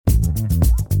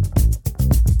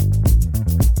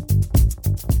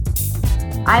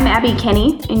I'm Abby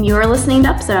Kenny, and you're listening to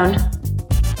Upzoned.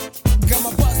 Got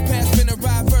my bus pass, finna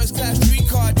ride first class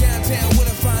streetcar downtown with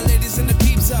the fine ladies and the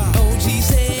peeps are. OG's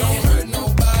head, don't hurt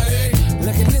nobody.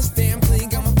 Look at this damn clean,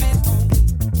 got my fit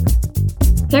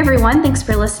on. Hey everyone, thanks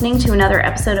for listening to another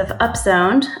episode of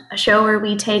Upzoned, a show where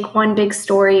we take one big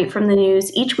story from the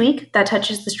news each week that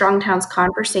touches the Strong Towns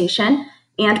conversation,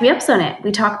 and we upzone it.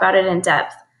 We talk about it in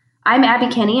depth. I'm Abby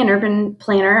Kenny, an urban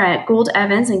planner at Gould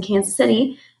Evans in Kansas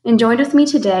City, and joined with me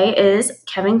today is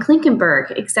Kevin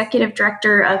Klinkenberg, Executive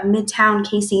Director of Midtown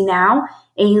KC Now,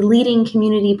 a leading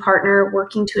community partner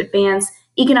working to advance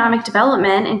economic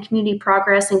development and community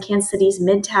progress in Kansas City's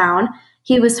Midtown.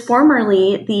 He was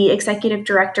formerly the Executive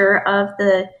Director of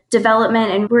the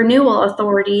Development and Renewal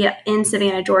Authority in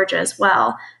Savannah, Georgia as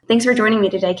well. Thanks for joining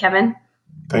me today, Kevin.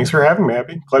 Thanks for having me,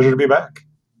 Abby. Pleasure to be back.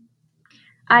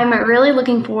 I'm really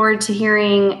looking forward to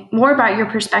hearing more about your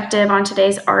perspective on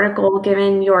today's article,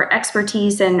 given your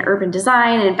expertise in urban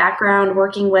design and background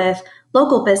working with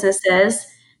local businesses.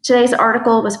 Today's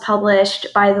article was published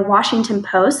by the Washington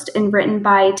Post and written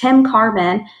by Tim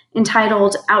Carman,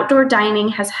 entitled "Outdoor Dining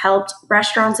Has Helped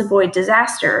Restaurants Avoid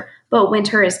Disaster, but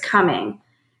Winter is Coming."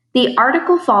 The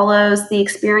article follows the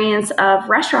experience of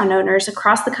restaurant owners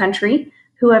across the country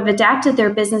who have adapted their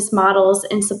business models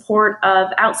in support of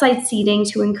outside seating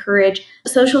to encourage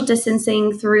social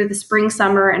distancing through the spring,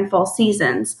 summer, and fall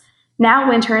seasons. Now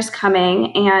winter is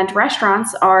coming, and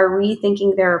restaurants are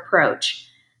rethinking their approach.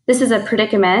 This is a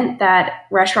predicament that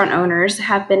restaurant owners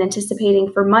have been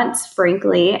anticipating for months,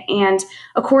 frankly, and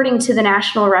according to the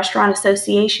National Restaurant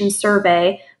Association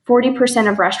survey, 40%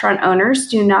 of restaurant owners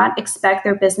do not expect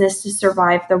their business to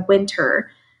survive the winter.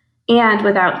 And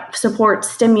without support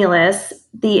stimulus,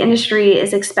 the industry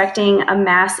is expecting a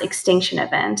mass extinction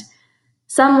event.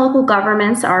 Some local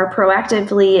governments are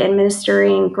proactively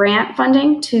administering grant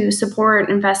funding to support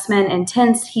investment in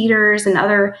tents, heaters, and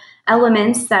other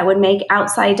elements that would make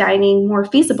outside dining more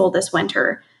feasible this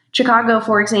winter. Chicago,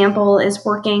 for example, is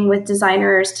working with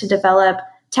designers to develop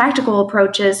tactical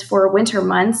approaches for winter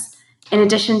months, in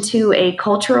addition to a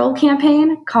cultural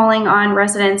campaign calling on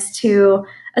residents to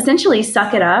essentially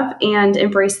suck it up and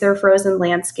embrace their frozen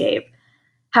landscape.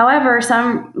 However,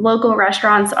 some local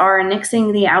restaurants are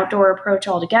nixing the outdoor approach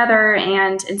altogether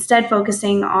and instead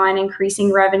focusing on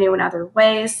increasing revenue in other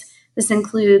ways. This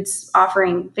includes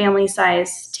offering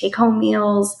family-sized take-home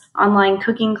meals, online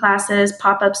cooking classes,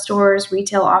 pop-up stores,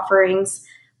 retail offerings.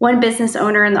 One business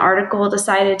owner in the article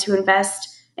decided to invest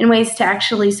in ways to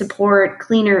actually support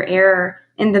cleaner air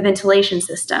in the ventilation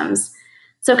systems.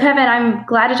 So, Kevin, I'm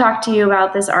glad to talk to you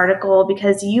about this article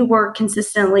because you work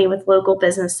consistently with local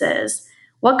businesses.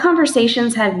 What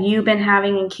conversations have you been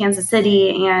having in Kansas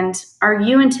City, and are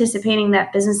you anticipating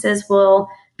that businesses will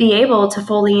be able to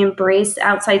fully embrace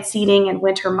outside seating in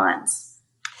winter months?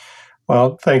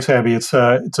 Well, thanks, Abby. It's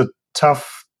a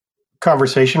tough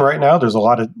conversation right now. There's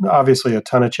obviously a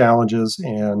ton of challenges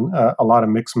and a lot of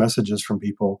mixed messages from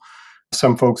people.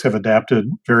 Some folks have adapted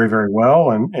very, very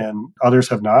well, and others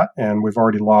have not. And we've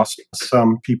already lost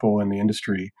some people in the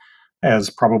industry, as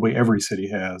probably every city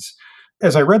has.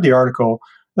 As I read the article,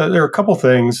 there are a couple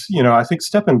things, I think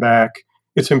stepping back,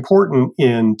 it's important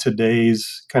in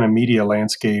today's kind of media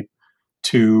landscape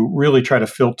to really try to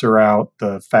filter out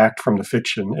the fact from the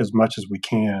fiction as much as we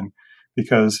can,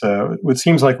 because it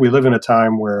seems like we live in a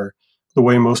time where the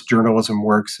way most journalism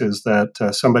works is that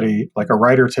somebody, like a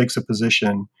writer, takes a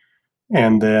position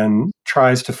and then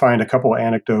tries to find a couple of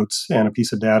anecdotes and a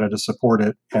piece of data to support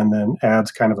it, and then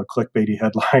adds kind of a clickbaity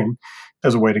headline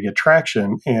as a way to get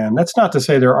traction. And that's not to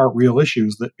say there aren't real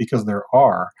issues, because there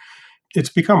are. It's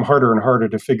become harder and harder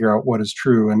to figure out what is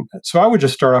true. And so I would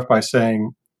just start off by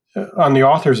saying, on the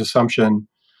author's assumption,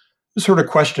 sort of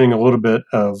questioning a little bit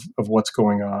of what's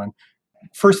going on.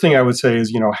 First thing I would say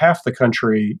is, half the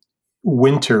country,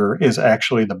 winter is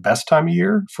actually the best time of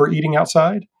year for eating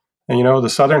outside. And, the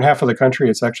southern half of the country,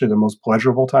 it's actually the most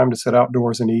pleasurable time to sit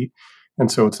outdoors and eat.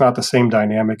 And so it's not the same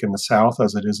dynamic in the South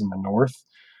as it is in the North.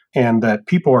 And that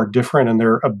people are different, and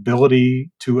their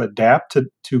ability to adapt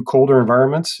to colder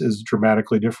environments is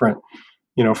dramatically different.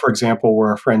 For example,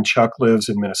 where our friend Chuck lives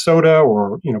in Minnesota,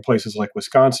 or, places like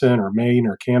Wisconsin or Maine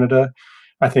or Canada,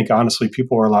 I think honestly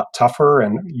people are a lot tougher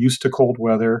and used to cold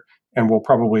weather and will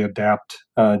probably adapt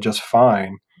just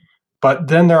fine. But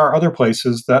then there are other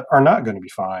places that are not going to be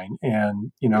fine.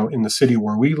 And, in the city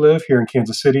where we live here in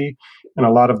Kansas City and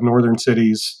a lot of northern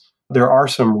cities, there are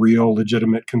some real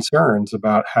legitimate concerns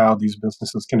about how these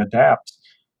businesses can adapt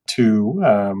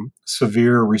to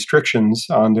severe restrictions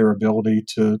on their ability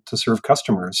to serve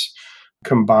customers,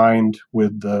 combined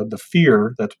with the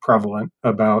fear that's prevalent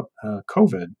about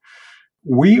COVID.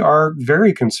 We are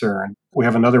very concerned. We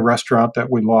have another restaurant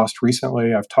that we lost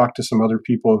recently. I've talked to some other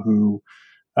people who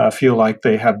feel like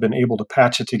they have been able to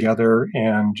patch it together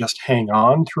and just hang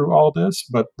on through all this,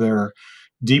 but they're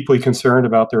deeply concerned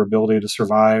about their ability to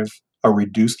survive a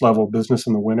reduced level of business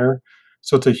in the winter.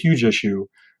 So it's a huge issue.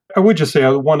 I would just say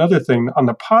one other thing on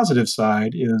the positive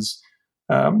side is,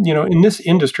 in this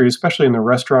industry, especially in the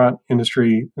restaurant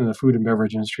industry, in the food and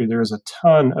beverage industry, there is a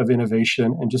ton of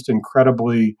innovation and just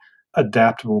incredibly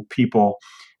adaptable people.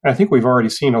 And I think we've already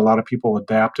seen a lot of people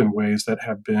adapt in ways that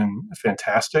have been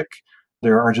fantastic.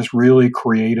 There are just really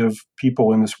creative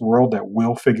people in this world that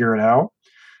will figure it out.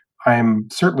 I'm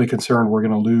certainly concerned we're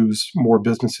going to lose more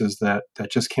businesses that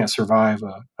just can't survive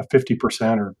a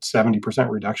 50% or 70%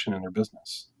 reduction in their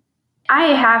business.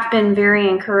 I have been very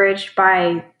encouraged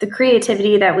by the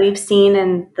creativity that we've seen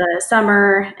in the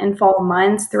summer and fall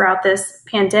months throughout this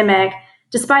pandemic,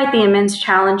 despite the immense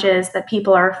challenges that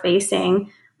people are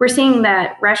facing. We're seeing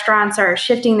that restaurants are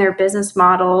shifting their business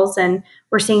models, and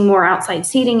we're seeing more outside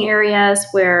seating areas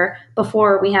where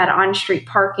before we had on-street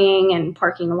parking and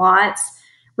parking lots.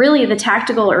 Really, the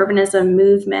tactical urbanism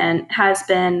movement has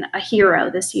been a hero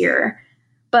this year.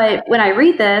 But when I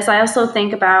read this, I also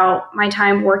think about my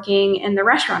time working in the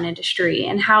restaurant industry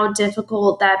and how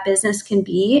difficult that business can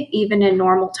be, even in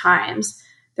normal times.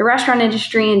 The restaurant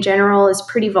industry in general is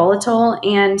pretty volatile,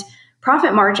 and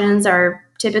profit margins are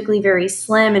typically very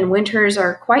slim, and winters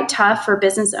are quite tough for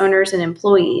business owners and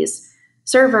employees.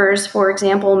 Servers, for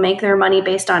example, make their money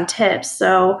based on tips.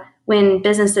 So when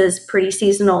business is pretty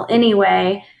seasonal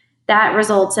anyway, that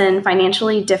results in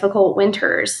financially difficult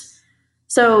winters.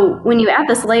 So when you add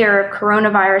this layer of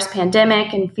coronavirus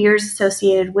pandemic and fears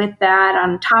associated with that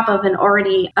on top of an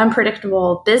already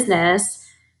unpredictable business,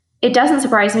 it doesn't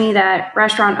surprise me that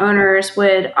restaurant owners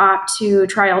would opt to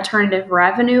try alternative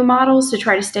revenue models to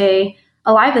try to stay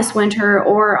alive this winter,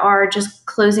 or are just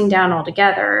closing down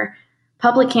altogether.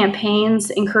 Public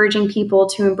campaigns encouraging people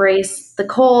to embrace the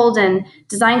cold and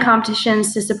design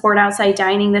competitions to support outside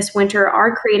dining this winter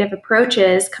are creative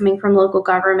approaches coming from local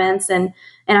governments, and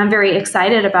I'm very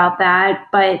excited about that.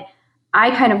 But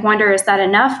I kind of wonder, is that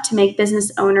enough to make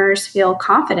business owners feel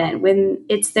confident when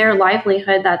it's their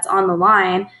livelihood that's on the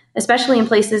line, especially in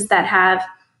places that have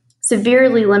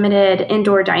severely limited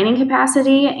indoor dining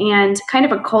capacity and kind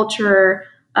of a culture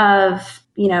of,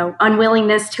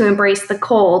 unwillingness to embrace the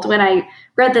cold. When I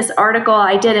read this article,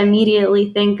 I did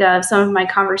immediately think of some of my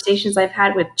conversations I've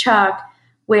had with Chuck,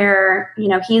 where,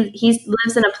 he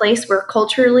lives in a place where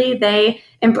culturally they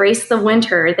embrace the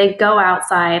winter, they go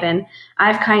outside. And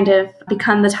I've kind of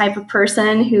become the type of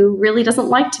person who really doesn't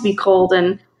like to be cold.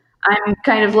 And I'm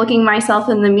kind of looking myself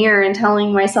in the mirror and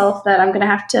telling myself that I'm going to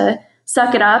have to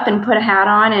suck it up and put a hat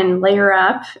on and layer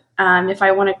up if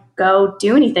I want to go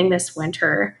do anything this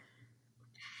winter.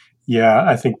 Yeah,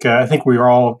 I think we're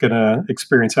all going to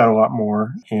experience that a lot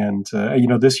more. And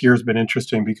this year's been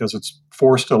interesting because it's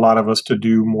forced a lot of us to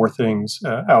do more things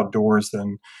outdoors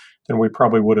than we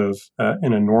probably would have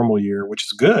in a normal year, which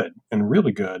is good and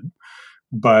really good.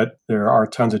 But there are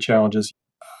tons of challenges.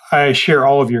 I share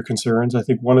all of your concerns. I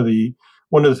think one of the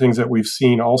things that we've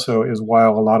seen also is,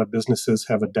 while a lot of businesses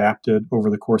have adapted over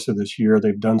the course of this year,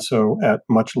 they've done so at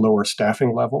much lower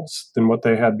staffing levels than what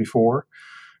they had before.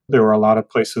 There were a lot of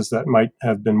places that might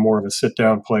have been more of a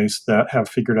sit-down place that have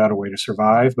figured out a way to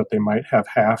survive, but they might have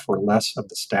half or less of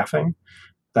the staffing.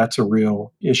 That's a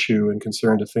real issue and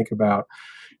concern to think about.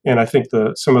 And I think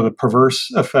some of the perverse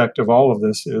effect of all of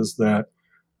this is that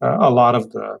a lot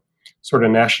of the sort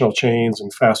of national chains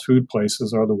and fast food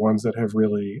places are the ones that have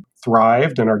really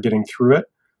thrived and are getting through it.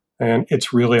 And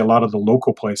it's really a lot of the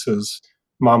local places,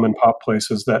 mom and pop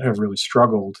places, that have really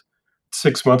struggled.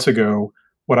 6 months ago,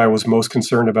 what I was most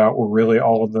concerned about were really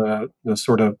all of the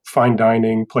sort of fine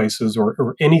dining places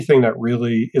or anything that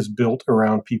really is built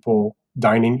around people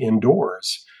dining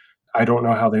indoors. I don't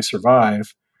know how they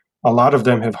survive. A lot of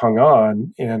them have hung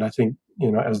on, and I think,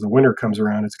 as the winter comes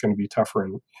around, it's going to be tougher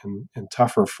and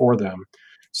tougher for them.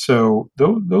 So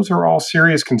those are all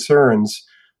serious concerns.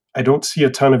 I don't see a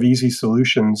ton of easy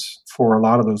solutions for a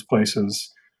lot of those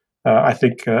places. I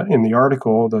think in the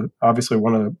article, obviously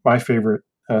one of my favorite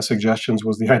suggestions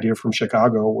was the idea from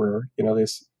Chicago, where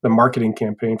the marketing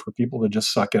campaign for people to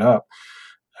just suck it up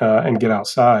and get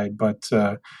outside. But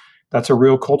that's a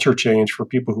real culture change for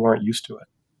people who aren't used to it.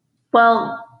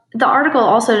 Well, the article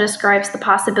also describes the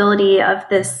possibility of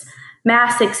this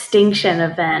mass extinction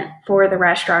event for the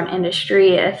restaurant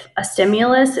industry if a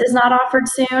stimulus is not offered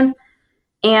soon.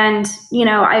 And,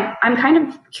 I'm kind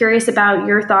of curious about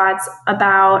your thoughts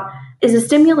about, is a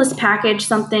stimulus package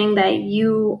something that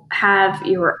you have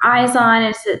your eyes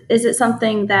on? Is it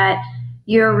something that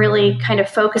you're really kind of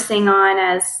focusing on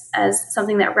as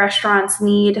something that restaurants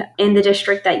need in the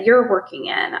district that you're working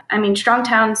in. I mean, Strong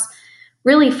Towns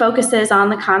really focuses on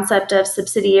the concept of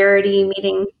subsidiarity,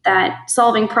 meaning that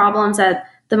solving problems at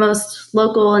the most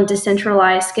local and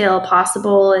decentralized scale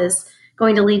possible is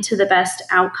going to lead to the best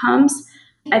outcomes.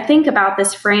 I think about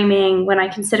this framing when I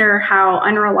consider how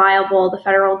unreliable the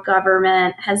federal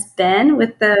government has been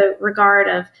with the regard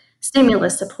of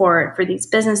stimulus support for these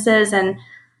businesses, and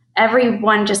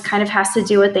everyone just kind of has to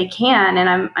do what they can.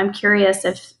 And I'm curious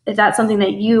if that's something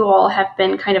that you all have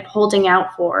been kind of holding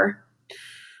out for.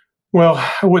 Well,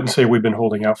 I wouldn't say we've been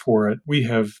holding out for it. We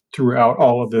have, throughout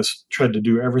all of this, tried to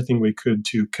do everything we could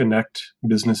to connect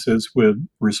businesses with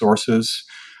resources,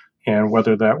 and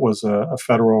whether that was a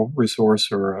federal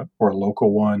resource or a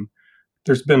local one.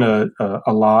 There's been a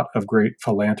lot of great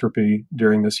philanthropy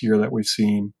during this year that we've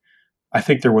seen. I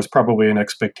think there was probably an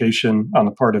expectation on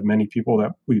the part of many people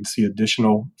that we'd see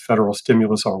additional federal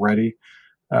stimulus already,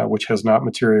 which has not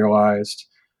materialized.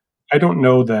 I don't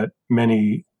know that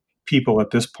many people at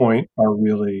this point are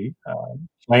really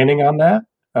planning on that.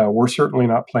 We're certainly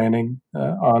not planning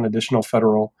on additional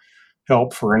federal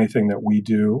help for anything that we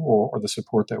do or the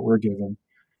support that we're given.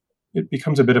 It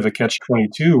becomes a bit of a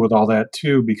catch-22 with all that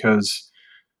too, because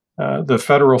the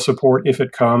federal support, if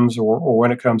it comes or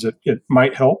when it comes, it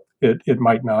might help. It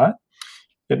might not.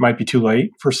 It might be too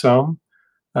late for some.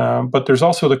 But there's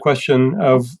also the question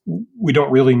of we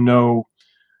don't really know.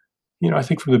 I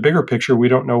think from the bigger picture, we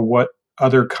don't know what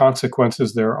other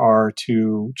consequences there are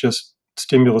to just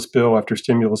stimulus bill after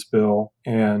stimulus bill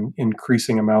and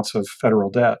increasing amounts of federal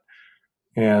debt.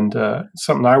 And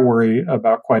something I worry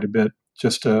about quite a bit,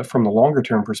 just from the longer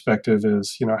term perspective,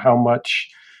 is how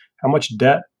much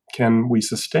debt can we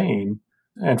sustain,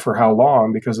 and for how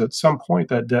long? Because at some point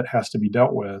that debt has to be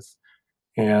dealt with,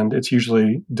 and it's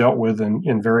usually dealt with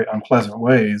in very unpleasant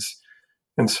ways.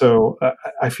 And so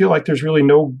I feel like there's really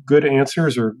no good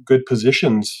answers or good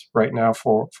positions right now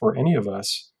for any of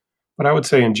us. But I would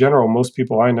say in general, most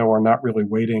people I know are not really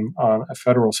waiting on a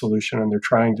federal solution, and they're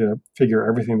trying to figure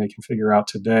everything they can figure out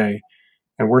today.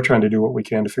 And we're trying to do what we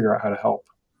can to figure out how to help.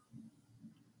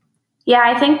 Yeah,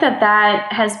 I think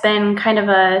that has been kind of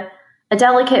a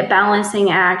delicate balancing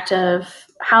act of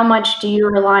how much do you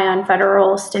rely on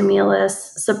federal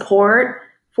stimulus support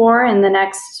for in the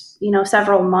next,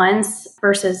 several months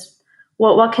versus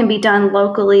what can be done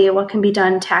locally, what can be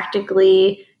done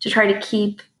tactically to try to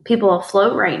keep people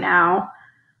afloat right now.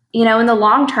 In the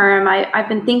long term, I've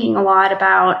been thinking a lot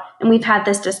about, and we've had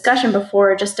this discussion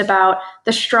before, just about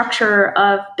the structure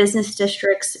of business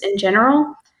districts in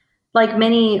general. Like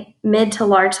many mid to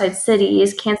large size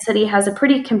cities, Kansas City has a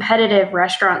pretty competitive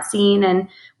restaurant scene, and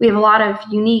we have a lot of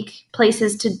unique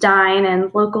places to dine,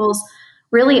 and locals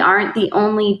really aren't the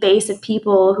only base of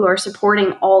people who are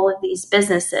supporting all of these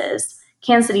businesses.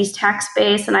 Kansas City's tax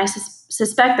base, and I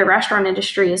suspect the restaurant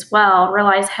industry as well,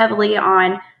 relies heavily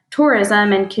on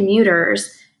tourism and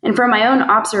commuters. And from my own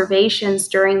observations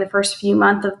during the first few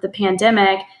months of the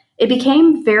pandemic, it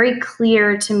became very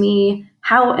clear to me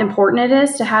how important it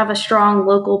is to have a strong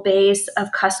local base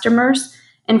of customers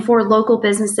and for local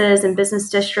businesses and business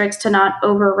districts to not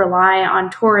over rely on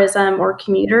tourism or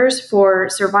commuters for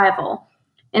survival.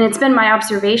 And it's been my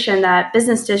observation that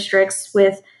business districts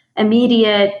with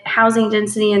immediate housing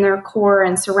density in their core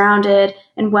and surrounded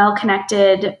and well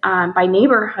connected by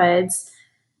neighborhoods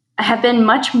have been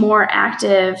much more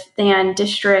active than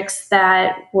districts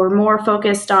that were more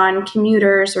focused on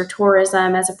commuters or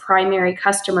tourism as a primary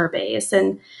customer base.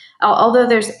 And although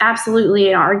there's absolutely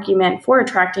an argument for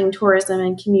attracting tourism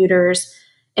and commuters,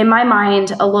 in my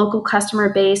mind, a local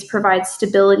customer base provides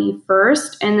stability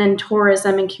first, and then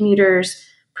tourism and commuters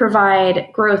provide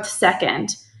growth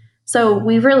second. So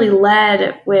we really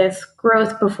led with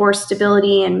growth before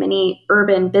stability in many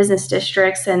urban business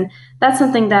districts. And that's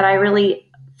something that I really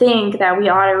think that we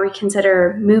ought to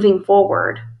reconsider moving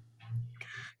forward.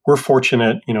 We're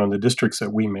fortunate, in the districts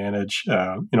that we manage,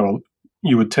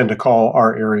 you would tend to call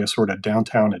our area sort of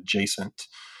downtown adjacent.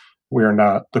 We are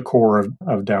not the core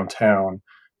of downtown.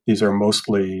 These are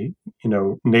mostly,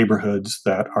 neighborhoods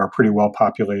that are pretty well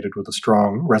populated with a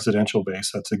strong residential base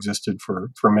that's existed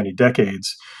for many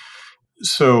decades.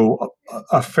 So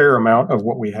a fair amount of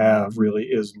what we have really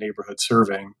is neighborhood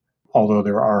serving, although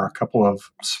there are a couple of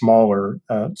smaller,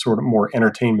 sort of more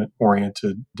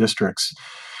entertainment-oriented districts.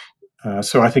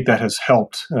 So I think that has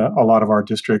helped a lot of our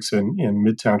districts in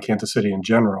Midtown Kansas City in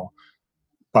general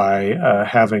by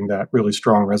having that really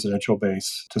strong residential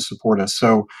base to support us.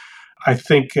 So I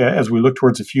think as we look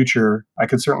towards the future, I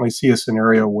could certainly see a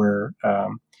scenario where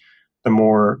the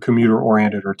more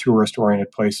commuter-oriented or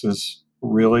tourist-oriented places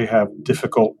really have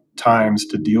difficult times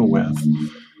to deal with.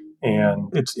 And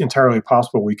it's entirely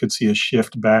possible we could see a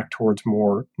shift back towards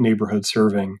more neighborhood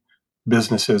serving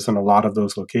businesses in a lot of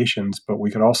those locations. But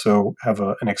we could also have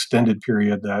an extended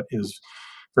period that is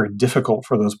very difficult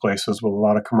for those places with a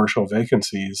lot of commercial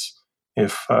vacancies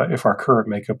if our current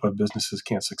makeup of businesses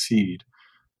can't succeed.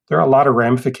 There are a lot of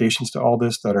ramifications to all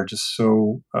this that are just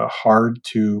so hard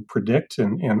to predict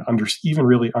and even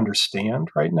really understand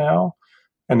right now.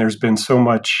 And there's been so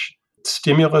much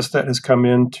stimulus that has come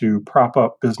in to prop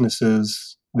up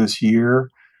businesses this year,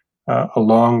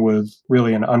 along with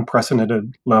really an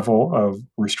unprecedented level of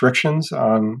restrictions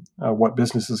on what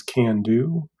businesses can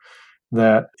do,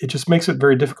 that it just makes it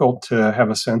very difficult to have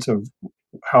a sense of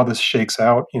how this shakes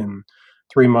out in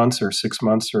 3 months or 6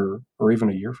 months or even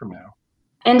a year from now.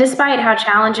 And despite how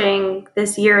challenging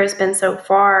this year has been so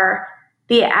far,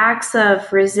 the acts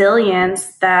of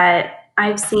resilience that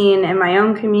I've seen in my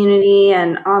own community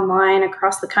and online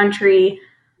across the country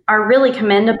are really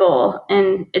commendable.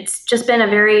 And it's just been a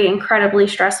very incredibly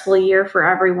stressful year for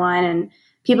everyone. And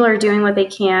people are doing what they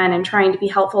can and trying to be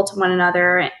helpful to one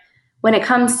another. When it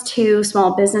comes to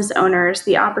small business owners,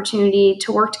 the opportunity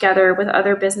to work together with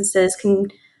other businesses can,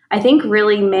 I think,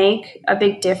 really make a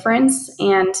big difference.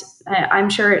 And I'm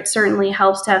sure it certainly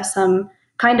helps to have some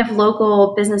kind of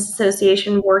local business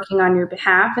association working on your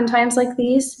behalf in times like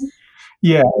these.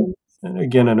 Yeah. And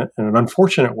again, in an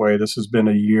unfortunate way, this has been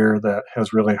a year that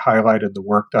has really highlighted the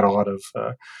work that a lot of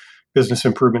business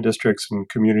improvement districts and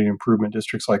community improvement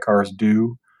districts like ours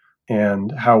do,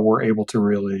 and how we're able to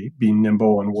really be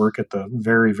nimble and work at the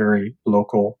very, very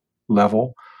local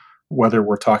level, whether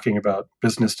we're talking about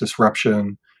business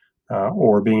disruption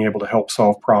or being able to help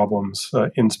solve problems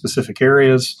in specific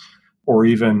areas, or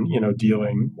even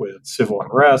dealing with civil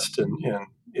unrest and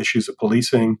issues of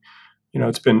policing.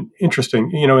 It's been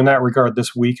interesting. In that regard,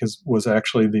 this week was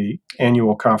actually the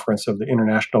annual conference of the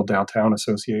International Downtown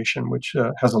Association, which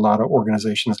has a lot of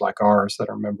organizations like ours that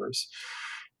are members.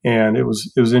 And it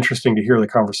was interesting to hear the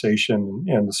conversation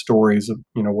and the stories of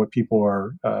what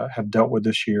people have dealt with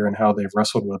this year and how they've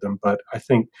wrestled with them. But I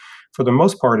think for the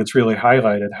most part, it's really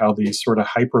highlighted how these sort of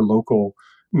hyper local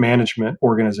management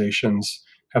organizations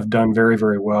have done very,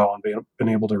 very well and been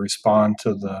able to respond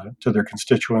to their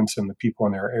constituents and the people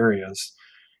in their areas.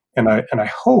 And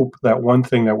I hope that one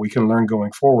thing that we can learn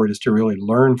going forward is to really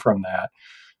learn from that,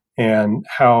 and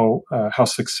how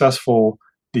successful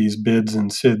these bids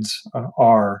and SIDs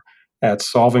are at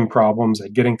solving problems,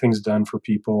 at getting things done for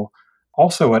people,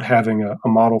 also at having a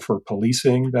model for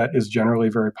policing that is generally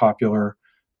very popular,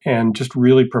 and just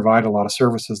really provide a lot of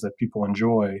services that people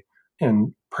enjoy,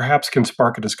 and perhaps can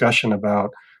spark a discussion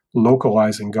about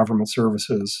localizing government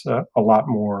services a lot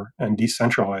more and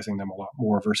decentralizing them a lot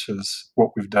more versus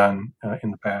what we've done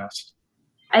in the past.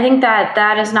 I think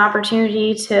that is an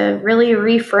opportunity to really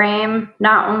reframe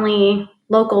not only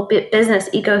local business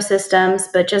ecosystems,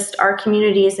 but just our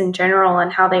communities in general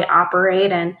and how they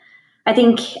operate. And I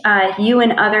think you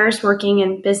and others working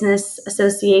in business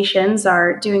associations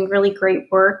are doing really great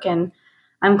work. And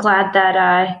I'm glad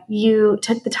that you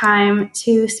took the time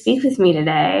to speak with me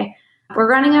today. We're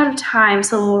running out of time,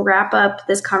 so we'll wrap up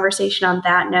this conversation on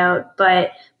that note.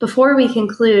 But before we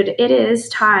conclude, it is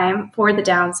time for the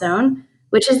Down Zone,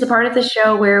 which is the part of the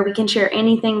show where we can share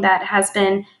anything that has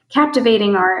been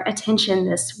captivating our attention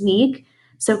this week.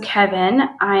 So, Kevin,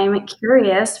 I'm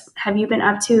curious, have you been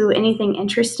up to anything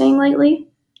interesting lately?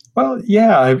 Well,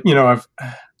 yeah, I've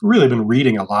really been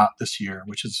reading a lot this year,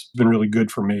 which has been really good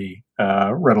for me.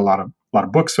 Read a lot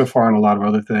of books so far and a lot of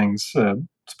other things.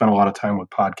 Spent a lot of time with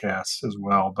podcasts as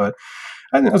well. But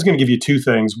I was going to give you two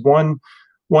things. One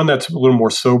that's a little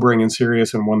more sobering and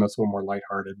serious, and one that's a little more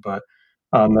lighthearted. But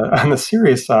on the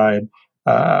serious side,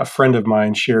 a friend of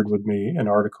mine shared with me an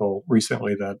article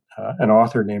recently that an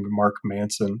author named Mark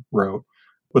Manson wrote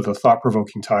with a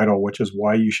thought-provoking title, which is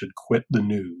 "Why You Should Quit the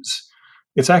News."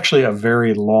 It's actually a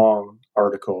very long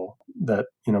article that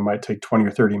might take 20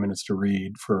 or 30 minutes to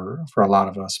read for a lot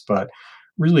of us, but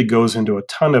really goes into a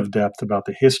ton of depth about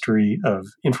the history of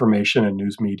information and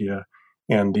news media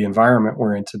and the environment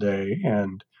we're in today,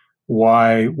 and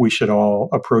why we should all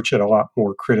approach it a lot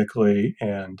more critically.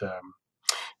 And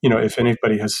if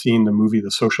anybody has seen the movie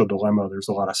The Social Dilemma, there's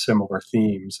a lot of similar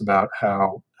themes about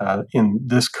how in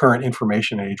this current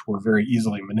information age, we're very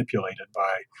easily manipulated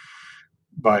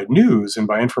by news and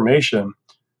by information.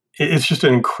 It's just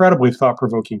an incredibly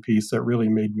thought-provoking piece that really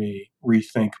made me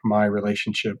rethink my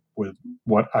relationship with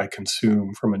what I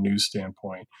consume from a news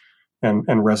standpoint, and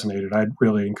resonated. I'd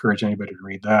really encourage anybody to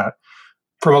read that.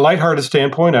 From a lighthearted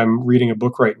standpoint, I'm reading a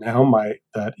book right now.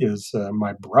 That is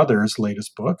my brother's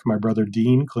latest book. My brother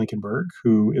Dean Klinkenberg,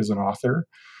 who is an author,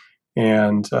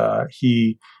 and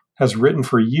he has written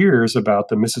for years about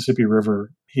the Mississippi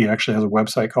River. He actually has a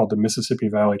website called the Mississippi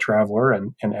Valley Traveler,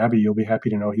 and Abby, you'll be happy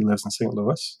to know he lives in St.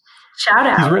 Louis. Shout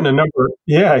He's out. written a number.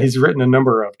 Yeah, he's written a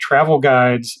number of travel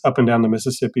guides up and down the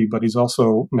Mississippi, but he's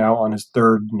also now on his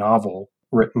third novel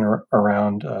written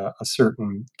around a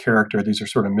certain character. These are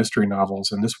sort of mystery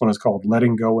novels, and this one is called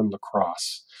Letting Go in La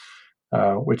Crosse,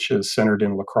 which is centered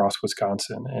in La Crosse,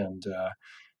 Wisconsin. And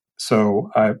so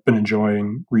I've been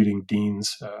enjoying reading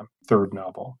Dean's third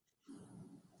novel.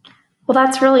 Well,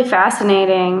 that's really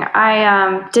fascinating.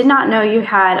 I did not know you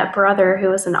had a brother who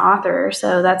was an author,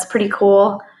 so that's pretty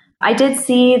cool. I did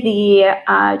see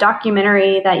the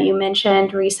documentary that you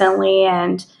mentioned recently,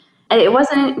 and it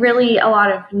wasn't really a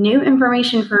lot of new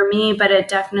information for me, but it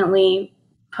definitely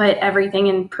put everything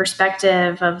in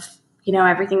perspective of,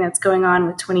 everything that's going on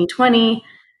with 2020.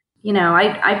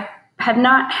 I have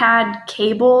not had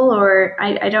cable, or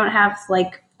I don't have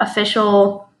like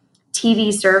official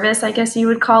TV service, I guess you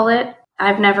would call it.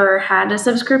 I've never had a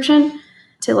subscription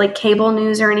to like cable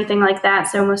news or anything like that.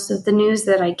 So most of the news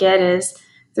that I get is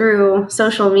through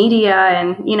social media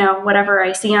and, whatever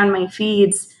I see on my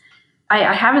feeds.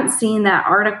 I haven't seen that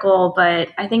article, but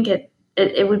I think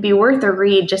it would be worth a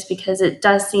read just because it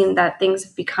does seem that things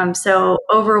have become so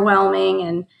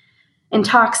overwhelming and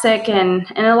toxic. And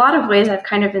in a lot of ways, I've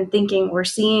kind of been thinking we're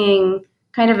seeing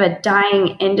kind of a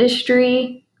dying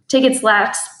industry take its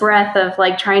last breath of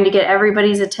like trying to get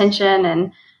everybody's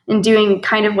attention and doing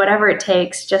kind of whatever it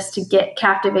takes just to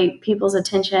captivate people's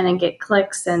attention and get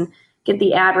clicks and get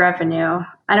the ad revenue.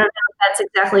 I don't know if that's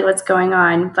exactly what's going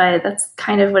on, but that's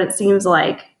kind of what it seems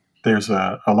like. There's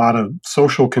a lot of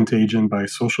social contagion by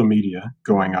social media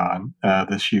going on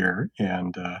this year.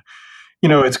 And,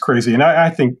 it's crazy. And I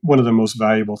think one of the most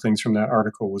valuable things from that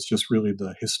article was just really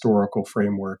the historical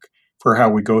framework for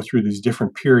how we go through these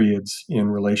different periods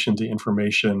in relation to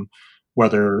information,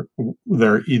 whether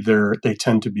they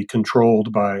tend to be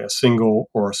controlled by a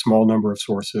single or a small number of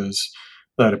sources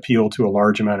that appeal to a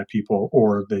large amount of people,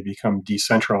 or they become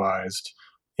decentralized.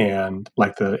 And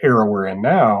like the era we're in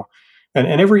now, and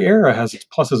every era has its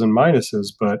pluses and minuses,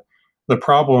 but the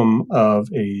problem of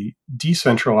a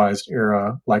decentralized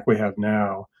era like we have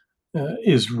now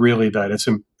is really that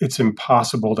it's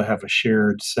impossible to have a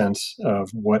shared sense of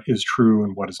what is true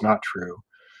and what is not true.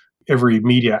 Every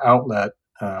media outlet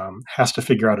has to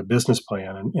figure out a business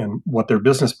plan, and what their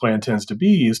business plan tends to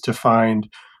be is to find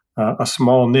a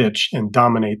small niche and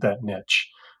dominate that niche.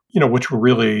 Which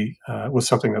really was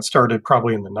something that started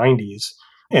probably in the 90s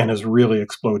and has really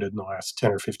exploded in the last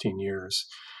 10 or 15 years.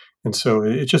 And so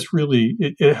it just really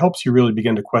it helps you really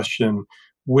begin to question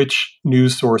which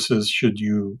news sources should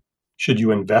you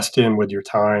invest in with your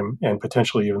time and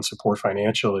potentially even support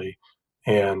financially.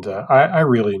 And I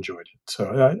really enjoyed it.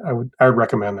 So I would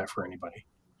recommend that for anybody.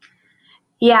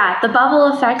 Yeah, the bubble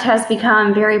effect has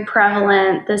become very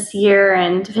prevalent this year.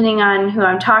 And depending on who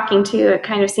I'm talking to, it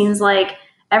kind of seems like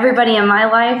everybody in my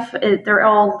life, they're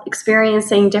all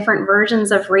experiencing different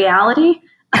versions of reality.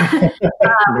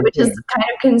 Which is kind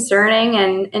of concerning,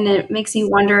 and it makes you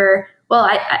wonder. Well,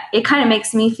 it kind of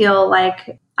makes me feel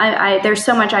like there's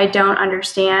so much I don't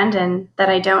understand and that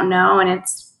I don't know, and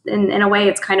it's in a way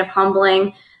it's kind of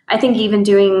humbling. I think even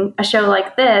doing a show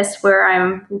like this, where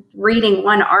I'm reading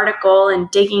one article and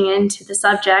digging into the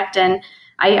subject, and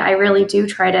I really do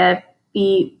try to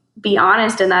be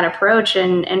honest in that approach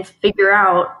and figure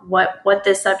out what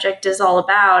this subject is all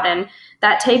about, and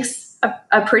that takes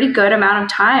a pretty good amount of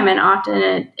time, and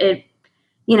often it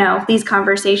these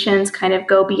conversations kind of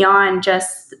go beyond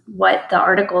just what the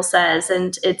article says,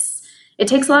 and it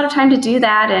takes a lot of time to do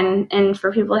that, and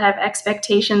for people to have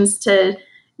expectations to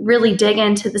really dig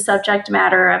into the subject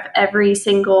matter of every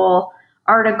single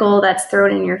article that's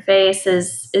thrown in your face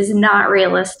is not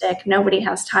realistic. Nobody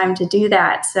has time to do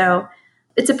that, so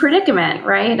it's a predicament,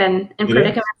 right? And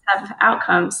predicaments have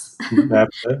outcomes.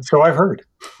 So I've heard.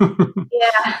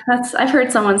 Yeah, I've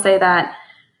heard someone say that.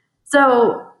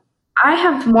 So I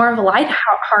have more of a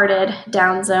lighthearted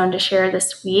down zone to share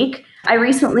this week. I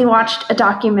recently watched a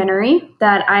documentary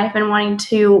that I've been wanting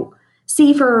to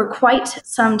see for quite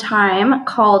some time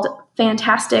called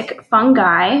Fantastic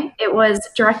Fungi. It was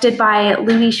directed by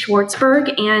Louis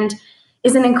Schwartzberg and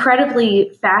is an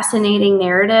incredibly fascinating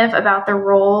narrative about the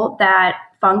role that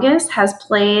fungus has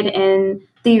played in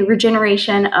the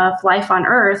regeneration of life on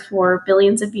Earth for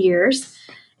billions of years.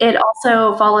 It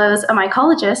also follows a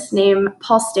mycologist named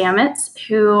Paul Stamets,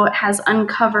 who has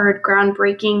uncovered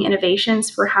groundbreaking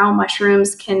innovations for how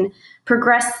mushrooms can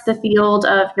progressed the field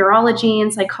of neurology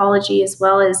and psychology, as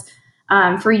well as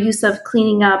for use of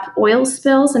cleaning up oil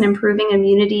spills and improving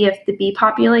immunity of the bee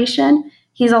population.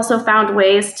 He's also found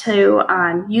ways to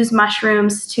use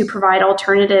mushrooms to provide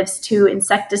alternatives to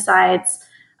insecticides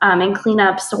and clean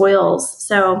up soils.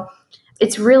 So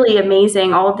it's really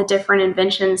amazing all of the different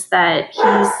inventions that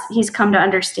he's come to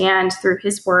understand through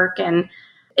his work, and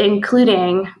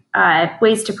including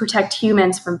ways to protect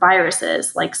humans from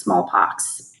viruses like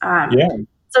smallpox.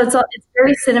 So it's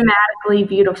very cinematically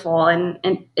beautiful, and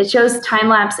it shows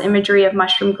time-lapse imagery of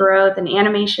mushroom growth and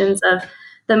animations of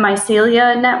the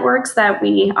mycelia networks that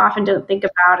we often don't think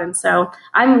about. And so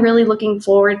I'm really looking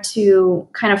forward to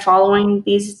kind of following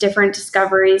these different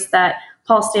discoveries that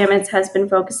Paul Stamets has been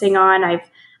focusing on.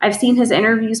 I've seen his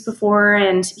interviews before,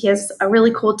 and he has a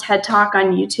really cool TED Talk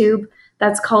on YouTube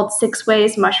that's called 6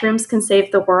 Ways Mushrooms Can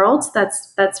Save the World.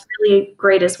 That's really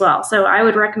great as well. So I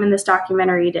would recommend this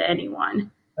documentary to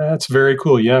anyone. That's very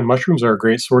cool. Yeah, mushrooms are a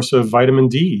great source of vitamin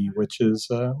D, which is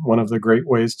one of the great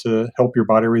ways to help your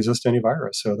body resist any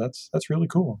virus. So that's really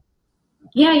cool.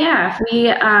 Yeah.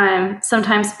 We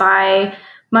sometimes buy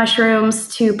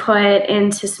mushrooms to put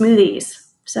into smoothies.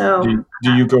 So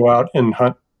do you go out and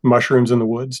hunt mushrooms in the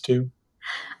woods too?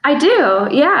 I do.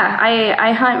 Yeah,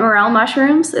 I hunt morel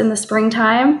mushrooms in the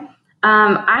springtime.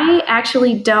 I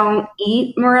actually don't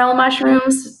eat morel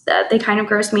mushrooms. They kind of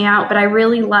gross me out, but I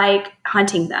really like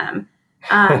hunting them.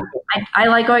 I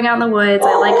like going out in the woods.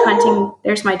 I like hunting.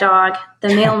 There's my dog. The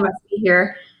male must be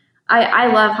here. I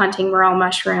love hunting morel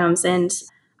mushrooms, and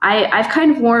I've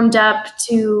kind of warmed up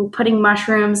to putting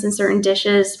mushrooms in certain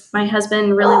dishes. My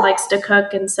husband really likes to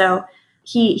cook, and so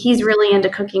he's really into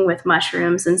cooking with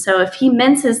mushrooms. And so if he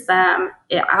minces them,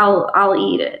 I'll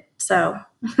eat it. So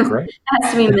great. It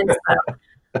has to be minced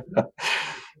though.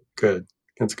 Good.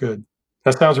 That's good.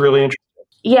 That sounds really interesting.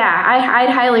 Yeah, I'd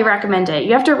highly recommend it.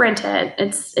 You have to rent it.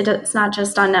 It's not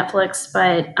just on Netflix,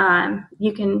 but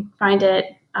you can find it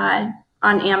on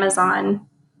Amazon.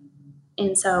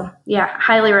 And so, yeah,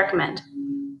 highly recommend.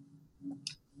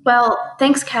 Well,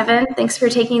 thanks, Kevin. Thanks for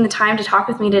taking the time to talk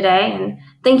with me today. And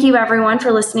thank you, everyone,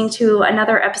 for listening to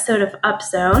another episode of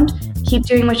Upzoned. Keep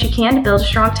doing what you can to build a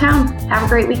strong town. Have a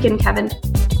great weekend, Kevin.